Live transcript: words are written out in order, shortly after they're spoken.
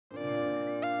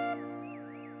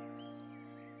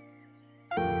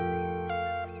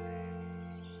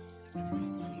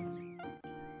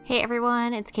Hey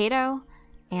everyone, it's Caito,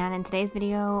 and in today's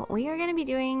video we are going to be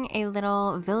doing a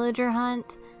little villager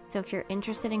hunt. So if you're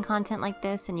interested in content like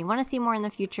this and you want to see more in the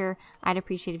future, I'd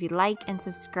appreciate if you like and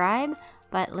subscribe,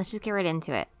 but let's just get right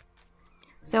into it.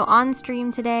 So on stream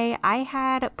today, I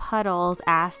had Puddles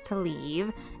asked to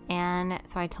leave, and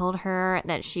so I told her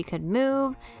that she could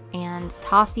move, and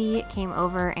Toffee came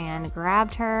over and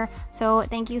grabbed her. So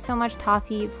thank you so much,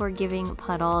 Toffee, for giving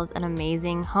Puddles an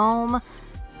amazing home.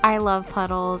 I love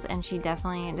Puddles, and she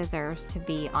definitely deserves to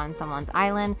be on someone's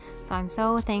island, so I'm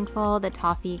so thankful that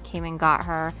Toffee came and got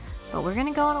her. But we're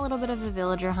gonna go on a little bit of a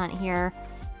villager hunt here.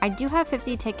 I do have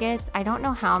 50 tickets. I don't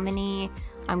know how many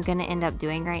I'm gonna end up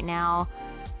doing right now,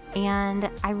 and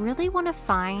I really want to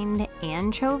find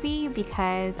Anchovy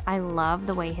because I love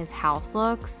the way his house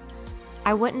looks.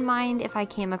 I wouldn't mind if I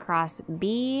came across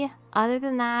Bee. Other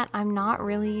than that, I'm not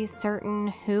really certain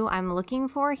who I'm looking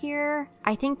for here.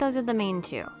 I think those are the main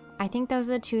two. I think those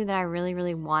are the two that I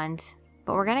really want.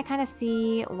 But we're gonna kind of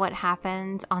see what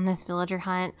happens on this villager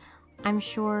hunt. I'm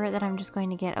sure that I'm just going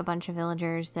to get a bunch of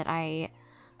villagers that I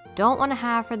don't want to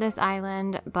have for this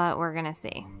island, but we're gonna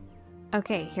see.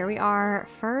 Okay, here we are.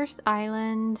 First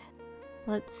island.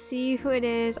 Let's see who it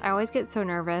is. I always get so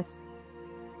nervous.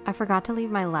 I forgot to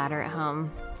leave my ladder at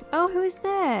home. Oh, who is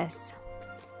this?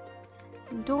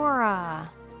 Dora.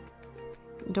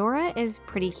 Dora is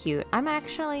pretty cute. I'm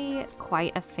actually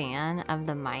quite a fan of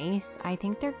the mice. I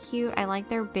think they're cute. I like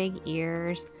their big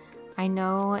ears. I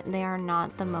know they are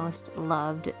not the most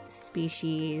loved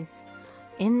species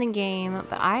in the game,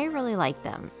 but I really like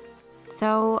them.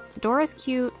 So Dora's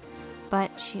cute, but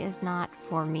she is not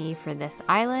for me for this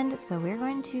island, so we're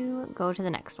going to go to the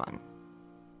next one.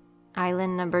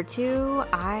 Island number 2,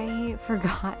 I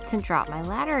forgot to drop my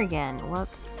ladder again.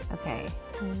 Whoops. Okay,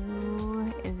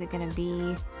 who is it gonna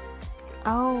be?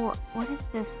 Oh, what is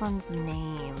this one's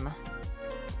name?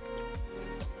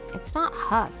 It's not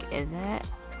Huck, is it?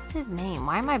 What's his name?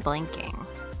 Why am I blinking?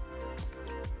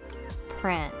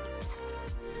 Prince.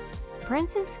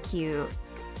 Prince is cute.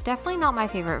 Definitely not my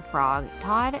favorite frog.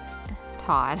 Todd,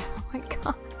 oh my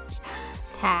gosh.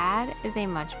 Tad is a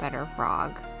much better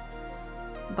frog.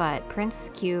 But Prince is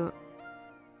cute.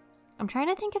 I'm trying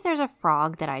to think if there's a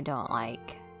frog that I don't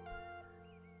like.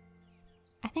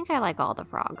 I think I like all the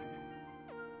frogs.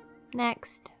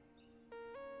 Next.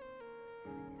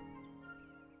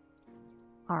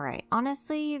 Alright,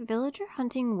 honestly, villager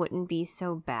hunting wouldn't be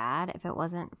so bad if it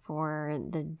wasn't for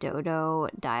the dodo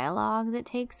dialogue that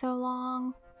takes so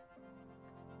long.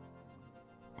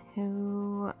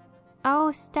 Who?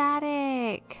 Oh,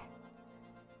 Static!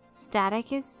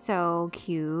 Static is so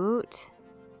cute.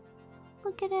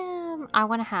 Look at him. I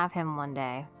want to have him one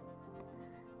day.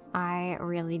 I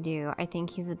really do. I think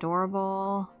he's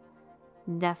adorable.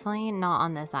 Definitely not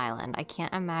on this island. I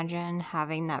can't imagine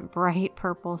having that bright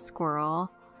purple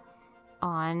squirrel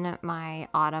on my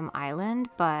autumn island,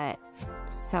 but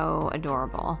so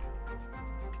adorable.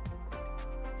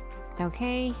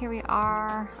 Okay, here we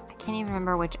are. I can't even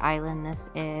remember which island this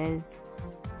is.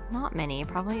 Not many,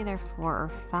 probably either 4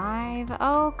 or 5.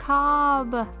 Oh,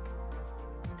 Cobb!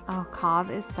 Oh,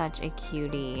 Cobb is such a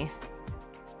cutie.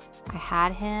 I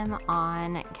had him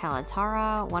on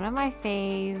Calatara, one of my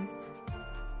faves.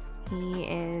 He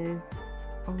is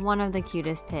one of the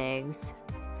cutest pigs.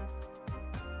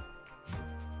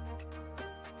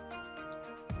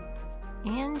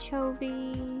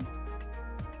 Anchovy.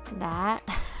 That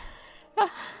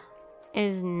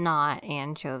is not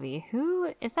Anchovy.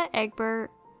 Who is that?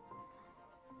 Egbert?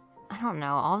 I don't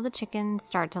know. All the chickens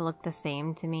start to look the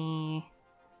same to me.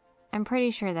 I'm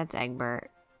pretty sure that's Egbert.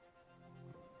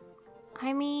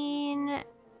 I mean,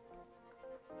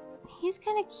 he's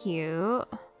kind of cute,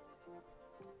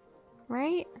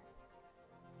 right?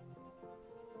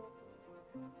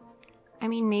 I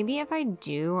mean, maybe if I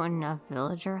do enough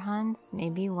villager hunts,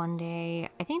 maybe one day.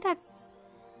 I think that's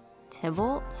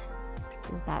Tybalt.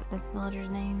 Is that this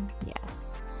villager's name?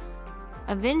 Yes.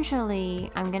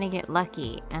 Eventually, I'm gonna get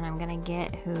lucky and I'm gonna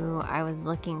get who I was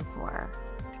looking for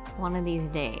one of these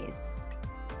days.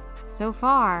 So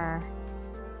far,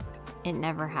 it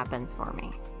never happens for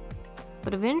me.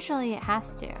 But eventually it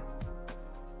has to.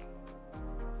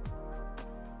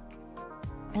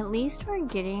 At least we're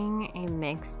getting a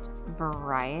mixed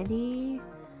variety.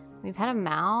 We've had a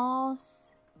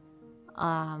mouse,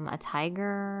 a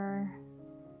tiger,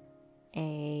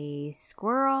 a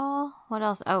squirrel. What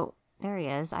else? Oh, there he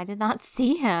is. I did not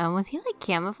see him. Was he like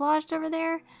camouflaged over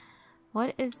there?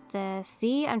 What is this?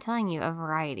 See, I'm telling you, a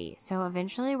variety. So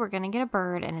eventually we're going to get a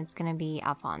bird and it's going to be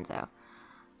Alfonso.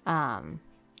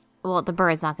 Well, the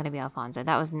bird's not going to be Alfonso.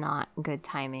 That was not good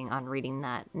timing on reading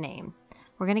that name.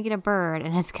 we're gonna get a bird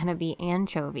and it's gonna be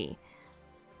Anchovy,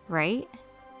 right?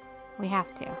 We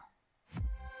have to.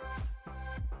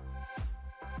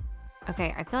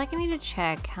 Okay, I feel like I need to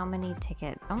check how many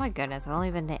tickets. Oh my goodness, I've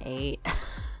only been to 8.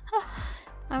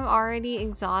 I'm already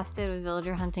exhausted with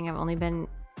villager hunting. I've only been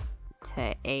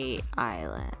to 8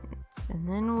 islands. And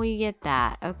then we get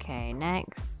that. Okay,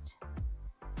 next.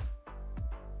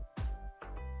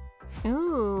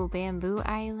 Ooh, Bamboo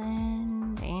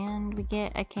Island. And we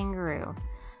get a kangaroo.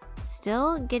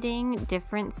 Still getting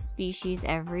different species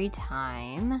every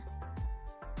time.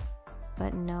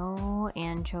 But no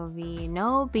anchovy,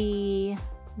 no bee,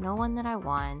 no one that I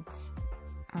want.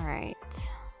 All right.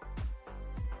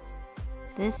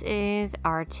 This is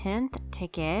our 10th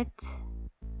ticket.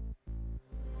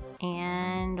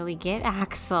 And we get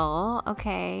Axel.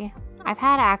 Okay. I've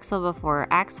had Axel before.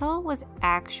 Axel was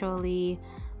actually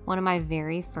one of my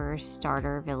very first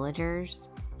starter villagers.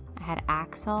 I had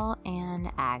Axel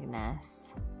and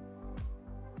Agnes.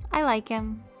 I like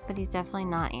him, but he's definitely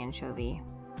not anchovy.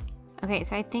 Okay,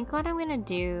 so I think what I'm gonna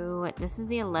do, this is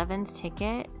the 11th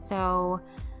ticket, so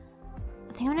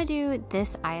I think I'm gonna do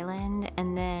this island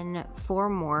and then 4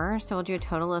 more, so we'll do a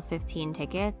total of 15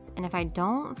 tickets, and if I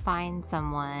don't find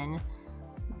someone,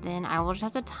 then I will just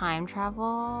have to time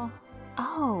travel.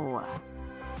 Oh,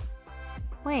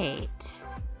 wait.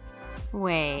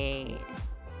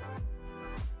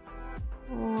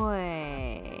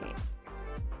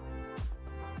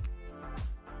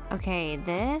 Okay,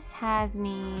 this has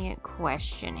me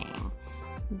questioning.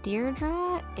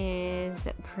 Deirdre is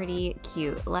pretty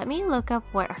cute. Let me look up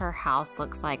what her house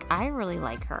looks like. I really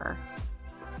like her.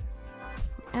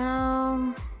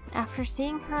 After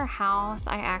seeing her house,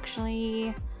 I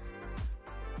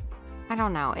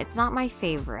don't know. It's not my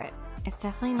favorite. It's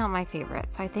definitely not my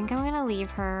favorite. So I think I'm gonna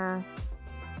leave her.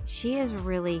 She is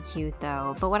really cute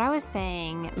though. But what I was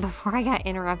saying before I got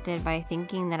interrupted by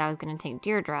thinking that I was gonna take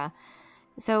Deirdre,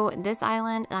 so this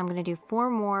island, I'm going to do 4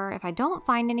 more. If I don't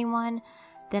find anyone,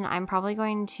 then I'm probably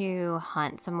going to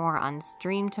hunt some more on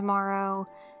stream tomorrow.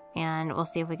 And we'll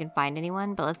see if we can find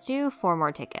anyone. But let's do 4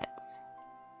 more tickets.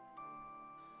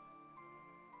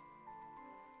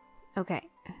 Okay.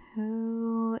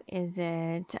 Who is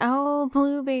it? Oh,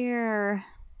 Blue Bear.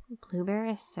 Blue Bear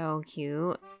is so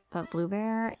cute. But Blue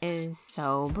Bear is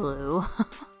so blue.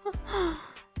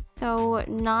 So,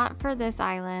 not for this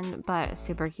island, but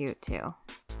super cute too.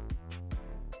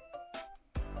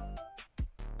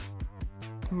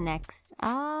 Next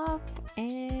up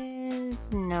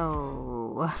is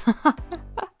no.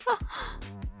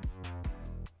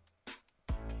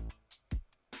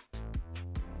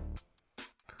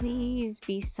 Please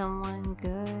be someone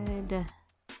good.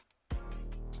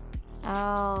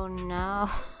 Oh no.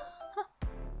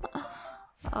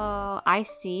 Oh, I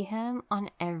see him on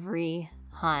every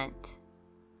hunt.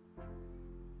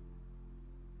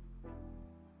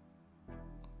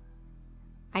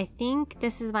 I think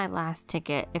this is my last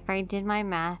ticket if I did my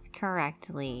math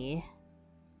correctly.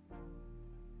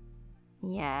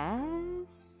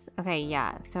 Yes. Okay,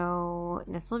 yeah. So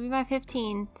this will be my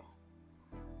 15th.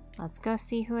 Let's go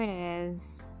see who it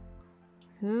is.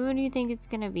 Who do you think it's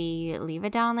gonna be? Leave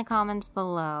it down in the comments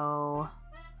below.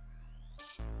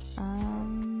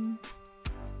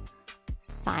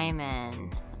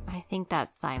 Simon. I think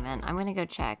that's Simon. I'm gonna go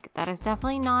check. That is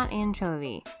definitely not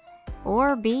Anchovy.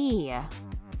 Or B.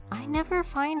 I never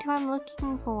find who I'm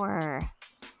looking for.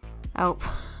 Oh.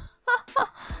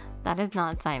 That is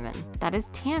not Simon. That is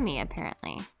Tammy,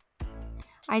 apparently.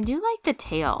 I do like the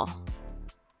tail.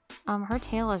 Her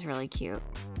tail is really cute.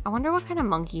 I wonder what kind of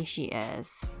monkey she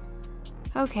is.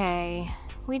 Okay.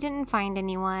 We didn't find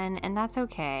anyone, and that's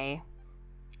okay.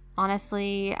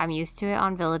 Honestly, I'm used to it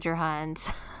on villager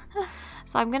hunts.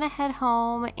 So I'm gonna head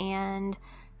home and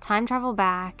time travel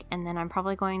back, and then I'm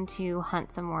probably going to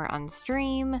hunt some more on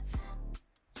stream.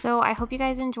 So I hope you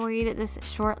guys enjoyed this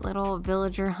short little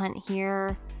villager hunt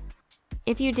here.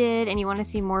 If you did and you want to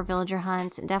see more villager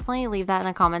hunts, definitely leave that in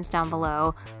the comments down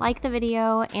below. Like the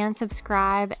video and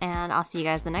subscribe, and I'll see you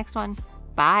guys in the next one.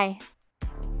 Bye!